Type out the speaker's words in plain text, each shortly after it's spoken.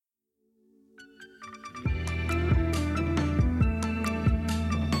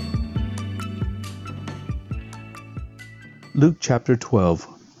Luke chapter 12.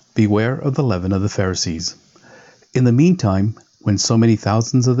 Beware of the leaven of the Pharisees. In the meantime, when so many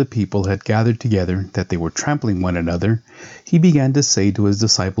thousands of the people had gathered together that they were trampling one another, he began to say to his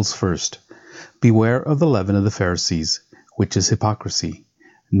disciples first, Beware of the leaven of the Pharisees, which is hypocrisy.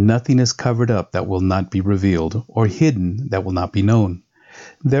 Nothing is covered up that will not be revealed, or hidden that will not be known.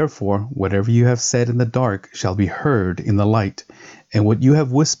 Therefore, whatever you have said in the dark shall be heard in the light, and what you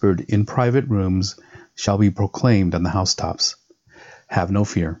have whispered in private rooms shall be proclaimed on the housetops. Have no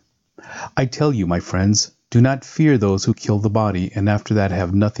fear. I tell you, my friends, do not fear those who kill the body, and after that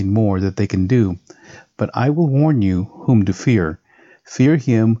have nothing more that they can do. But I will warn you whom to fear. Fear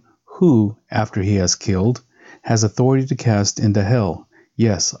him who, after he has killed, has authority to cast into hell.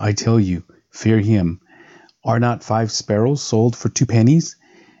 Yes, I tell you, fear him. Are not 5 sparrows sold for 2 pennies?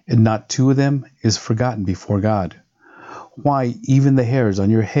 And not 2 of them is forgotten before God. Why, even the hairs on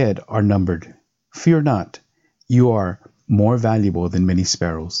your head are numbered. Fear not, you are more valuable than many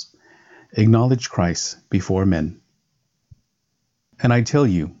sparrows. Acknowledge Christ before men. And I tell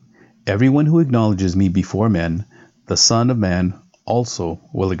you, everyone who acknowledges me before men, the Son of Man also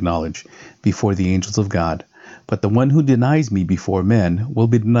will acknowledge before the angels of God. But the one who denies me before men will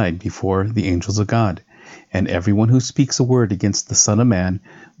be denied before the angels of God. And everyone who speaks a word against the Son of Man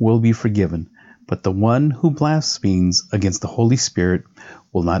will be forgiven. But the one who blasphemes against the Holy Spirit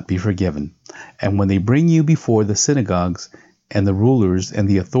will not be forgiven. And when they bring you before the synagogues and the rulers and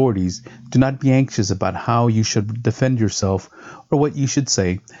the authorities, do not be anxious about how you should defend yourself or what you should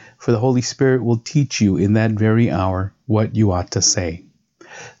say, for the Holy Spirit will teach you in that very hour what you ought to say.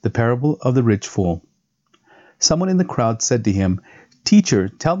 The parable of the rich fool. Someone in the crowd said to him, Teacher,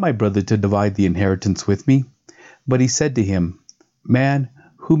 tell my brother to divide the inheritance with me. But he said to him, Man,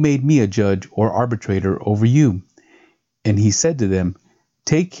 who made me a judge or arbitrator over you? And he said to them,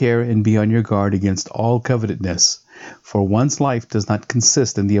 Take care and be on your guard against all covetousness, for one's life does not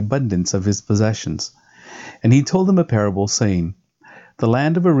consist in the abundance of his possessions. And he told them a parable, saying, The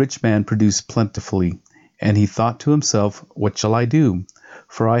land of a rich man produced plentifully, and he thought to himself, What shall I do?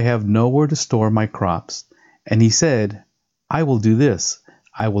 For I have nowhere to store my crops. And he said, I will do this.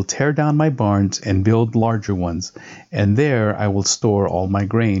 I will tear down my barns and build larger ones, and there I will store all my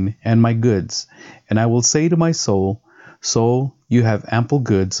grain and my goods. And I will say to my soul, Soul, you have ample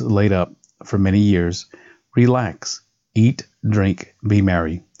goods laid up for many years. Relax, eat, drink, be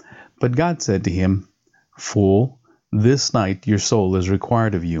merry. But God said to him, Fool, this night your soul is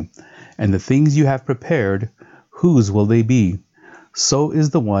required of you, and the things you have prepared, whose will they be? So is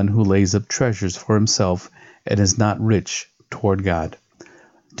the one who lays up treasures for himself and is not rich toward God.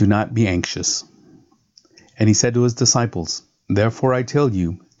 Do not be anxious. And he said to his disciples, Therefore I tell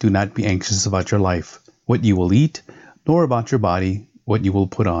you, do not be anxious about your life, what you will eat, nor about your body, what you will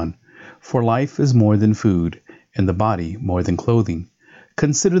put on. For life is more than food, and the body more than clothing.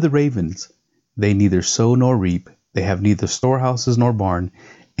 Consider the ravens. They neither sow nor reap, they have neither storehouses nor barn,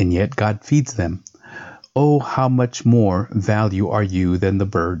 and yet God feeds them. Oh, how much more value are you than the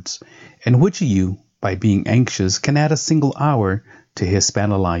birds? And which of you, by being anxious, can add a single hour to his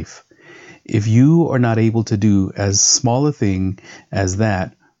span of life? If you are not able to do as small a thing as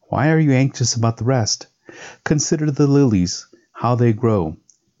that, why are you anxious about the rest? Consider the lilies, how they grow.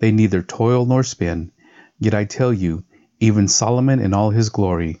 They neither toil nor spin. Yet I tell you, even Solomon in all his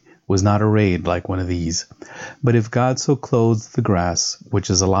glory was not arrayed like one of these. But if God so clothes the grass, which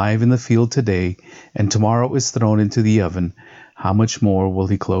is alive in the field today, and tomorrow is thrown into the oven, how much more will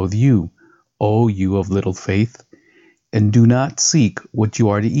he clothe you, O you of little faith? And do not seek what you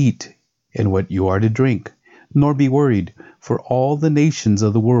are to eat and what you are to drink, nor be worried, for all the nations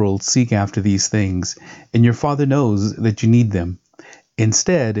of the world seek after these things, and your Father knows that you need them.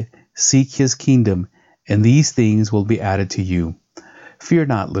 Instead, seek his kingdom, and these things will be added to you. Fear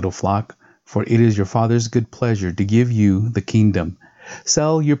not, little flock, for it is your Father's good pleasure to give you the kingdom.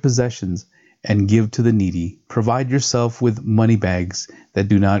 Sell your possessions and give to the needy. Provide yourself with money bags that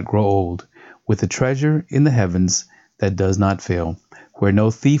do not grow old, with a treasure in the heavens that does not fail, where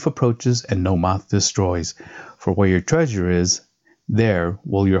no thief approaches and no moth destroys. For where your treasure is, there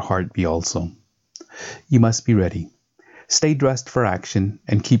will your heart be also. You must be ready. Stay dressed for action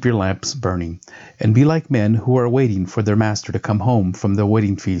and keep your lamps burning, and be like men who are waiting for their master to come home from the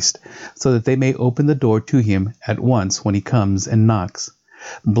wedding feast, so that they may open the door to him at once when he comes and knocks.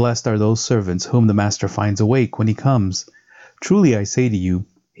 Blessed are those servants whom the master finds awake when he comes. Truly I say to you,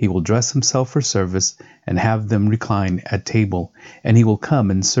 he will dress himself for service and have them recline at table, and he will come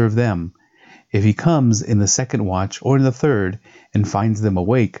and serve them. If he comes in the second watch or in the third and finds them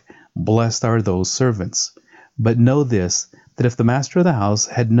awake, blessed are those servants. But know this, that if the master of the house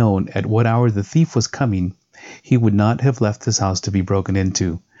had known at what hour the thief was coming, he would not have left his house to be broken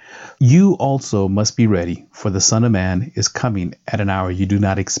into. You also must be ready, for the Son of Man is coming at an hour you do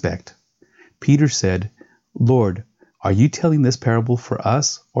not expect." Peter said, "Lord, are you telling this parable for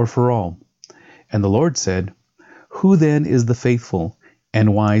us or for all?" And the Lord said, "Who then is the faithful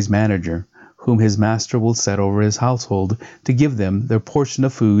and wise manager, whom his master will set over his household to give them their portion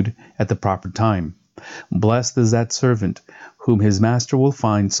of food at the proper time? Blessed is that servant whom his master will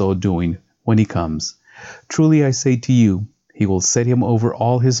find so doing when he comes. Truly I say to you, he will set him over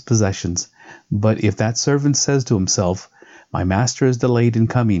all his possessions. But if that servant says to himself, 'My master is delayed in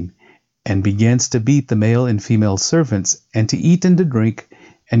coming,' and begins to beat the male and female servants, and to eat and to drink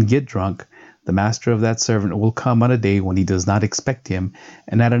and get drunk, the master of that servant will come on a day when he does not expect him,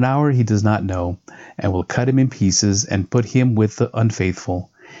 and at an hour he does not know, and will cut him in pieces and put him with the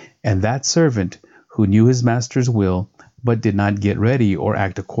unfaithful. And that servant who knew his master's will, but did not get ready or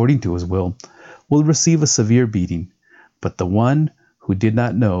act according to his will receive a severe beating. But the one who did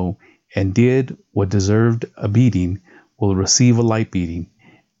not know and did what deserved a beating will receive a light beating.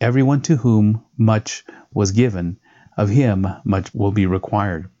 Everyone to whom much was given, of him much will be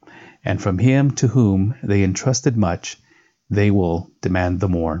required. And from him to whom they entrusted much, they will demand the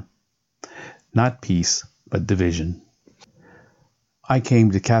more." Not peace, but division. "I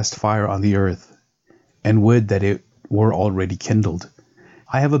came to cast fire on the earth, and would that it were already kindled.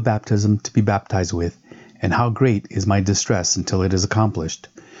 I have a baptism to be baptized with, and how great is my distress until it is accomplished.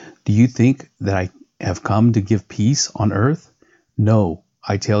 Do you think that I have come to give peace on earth? No,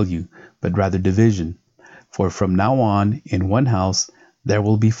 I tell you, but rather division. For from now on, in one house there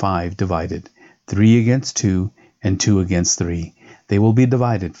will be 5 divided, 3 against 2, and 2 against 3. They will be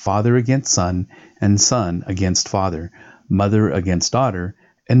divided, father against son, and son against father, mother against daughter,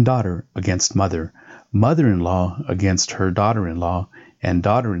 and daughter against mother, mother-in-law against her daughter-in-law, and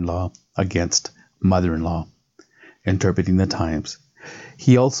daughter-in-law against mother-in-law." Interpreting the Times.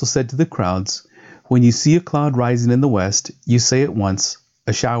 He also said to the crowds, "When you see a cloud rising in the west, you say at once,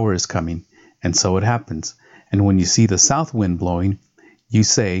 'A shower is coming,' and so it happens. And when you see the south wind blowing, you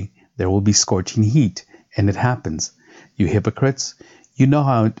say, 'There will be scorching heat,' and it happens. You hypocrites, you know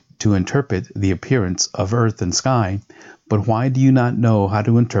how to interpret the appearance of earth and sky, but why do you not know how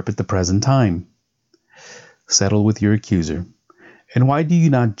to interpret the present time? Settle with your accuser. And why do you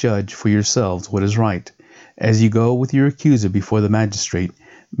not judge for yourselves what is right? As you go with your accuser before the magistrate,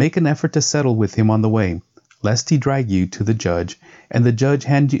 make an effort to settle with him on the way, lest he drag you to the judge, and the judge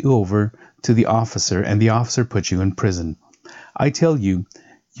hand you over to the officer, and the officer put you in prison. I tell you,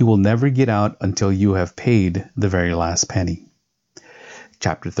 you will never get out until you have paid the very last penny."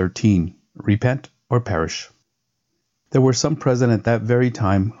 Chapter 13. Repent or Perish. There were some present at that very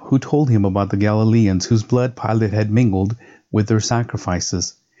time who told him about the Galileans whose blood Pilate had mingled with their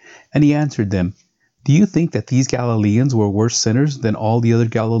sacrifices. And he answered them, "Do you think that these Galileans were worse sinners than all the other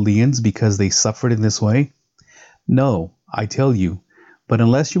Galileans because they suffered in this way? No, I tell you, but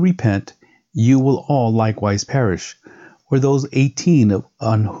unless you repent, you will all likewise perish. Or those 18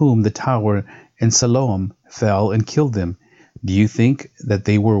 on whom the tower in Siloam fell and killed them, do you think that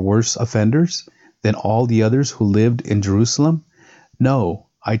they were worse offenders than all the others who lived in Jerusalem? No,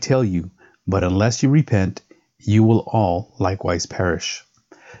 I tell you, but unless you repent, you will all likewise perish."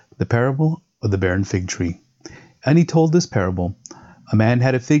 The parable of the barren fig tree. And he told this parable. A man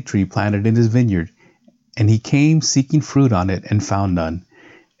had a fig tree planted in his vineyard, and he came seeking fruit on it and found none.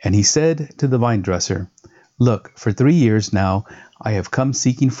 And he said to the vine dresser, "Look, for 3 years now I have come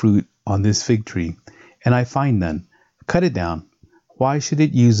seeking fruit on this fig tree, and I find none. Cut it down. Why should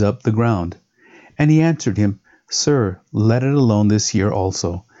it use up the ground?" And he answered him, "Sir, let it alone this year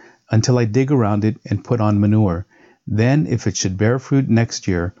also, until I dig around it and put on manure. Then if it should bear fruit next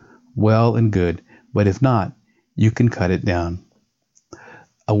year, well and good, but if not, you can cut it down."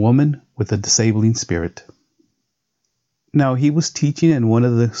 A woman with a disabling spirit. Now he was teaching in one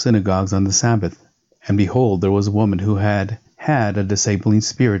of the synagogues on the Sabbath, and behold, there was a woman who had had a disabling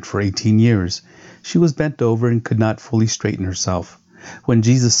spirit for 18 years. She was bent over and could not fully straighten herself. When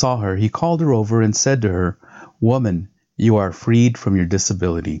Jesus saw her, he called her over and said to her, "Woman, you are freed from your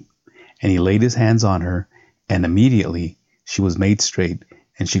disability." And he laid his hands on her, and immediately she was made straight,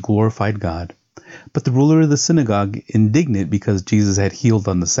 and she glorified God. But the ruler of the synagogue, indignant because Jesus had healed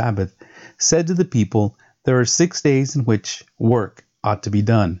on the Sabbath, said to the people, "There are 6 days in which work ought to be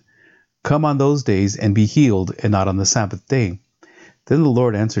done. Come on those days and be healed, and not on the Sabbath day." Then the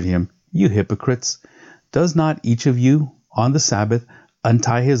Lord answered him, "You hypocrites, does not each of you on the Sabbath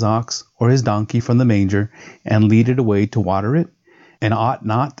untie his ox or his donkey from the manger and lead it away to water it? And ought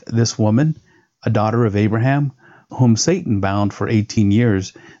not this woman, a daughter of Abraham, whom Satan bound for 18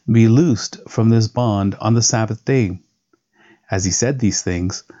 years, be loosed from this bond on the Sabbath day." As he said these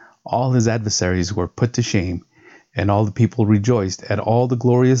things, all his adversaries were put to shame, and all the people rejoiced at all the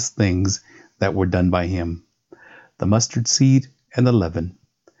glorious things that were done by him. The mustard seed and the leaven.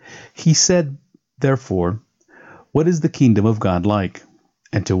 He said, therefore, "What is the kingdom of God like?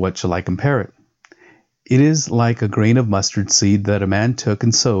 And to what shall I compare it? It is like a grain of mustard seed that a man took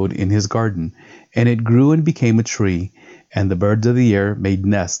and sowed in his garden, and it grew and became a tree, and the birds of the air made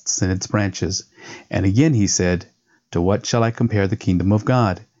nests in its branches." And again he said, "To what shall I compare the kingdom of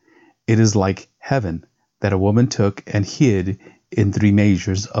God? It is like heaven, that a woman took and hid in 3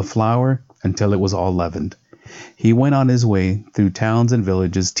 measures of flour until it was all leavened." He went on his way through towns and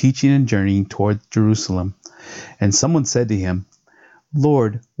villages, teaching and journeying toward Jerusalem. And someone said to him,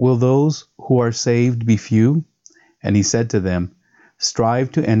 "Lord, will those who are saved be few?" And he said to them,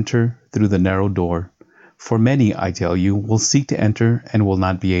 "Strive to enter through the narrow door. For many, I tell you, will seek to enter and will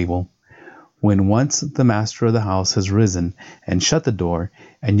not be able. When once the master of the house has risen and shut the door,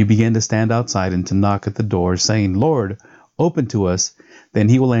 and you begin to stand outside and to knock at the door, saying, 'Lord, open to us,' then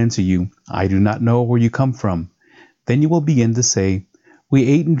he will answer you, 'I do not know where you come from.' Then you will begin to say, 'We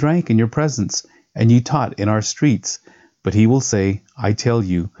ate and drank in your presence, and you taught in our streets.' But he will say, 'I tell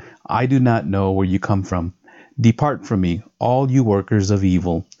you, I do not know where you come from. Depart from me, all you workers of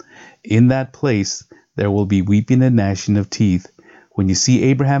evil.' In that place there will be weeping and gnashing of teeth, when you see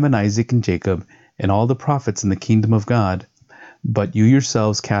Abraham and Isaac and Jacob and all the prophets in the kingdom of God, but you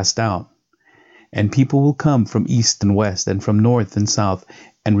yourselves cast out. And people will come from east and west and from north and south,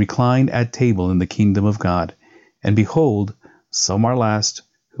 and recline at table in the kingdom of God. And behold, some are last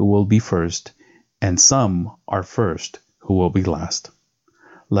who will be first, and some are first who will be last."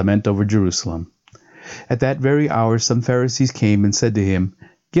 Lament over Jerusalem. At that very hour some Pharisees came and said to him,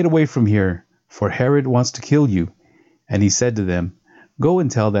 "Get away from here, for Herod wants to kill you." And he said to them, "Go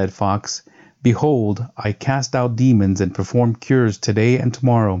and tell that fox, behold, I cast out demons and perform cures today and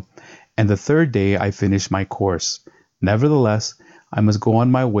tomorrow, and the third day I finish my course. Nevertheless, I must go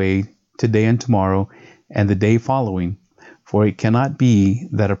on my way today and tomorrow, and the day following, for it cannot be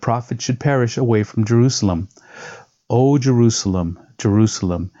that a prophet should perish away from Jerusalem. O Jerusalem,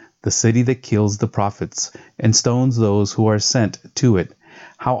 Jerusalem, the city that kills the prophets and stones those who are sent to it.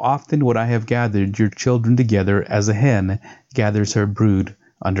 How often would I have gathered your children together as a hen gathers her brood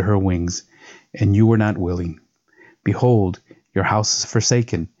under her wings, and you were not willing. Behold, your house is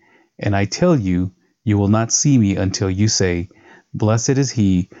forsaken, and I tell you, you will not see me until you say, 'Blessed is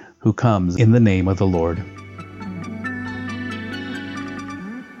he who comes in the name of the Lord.'"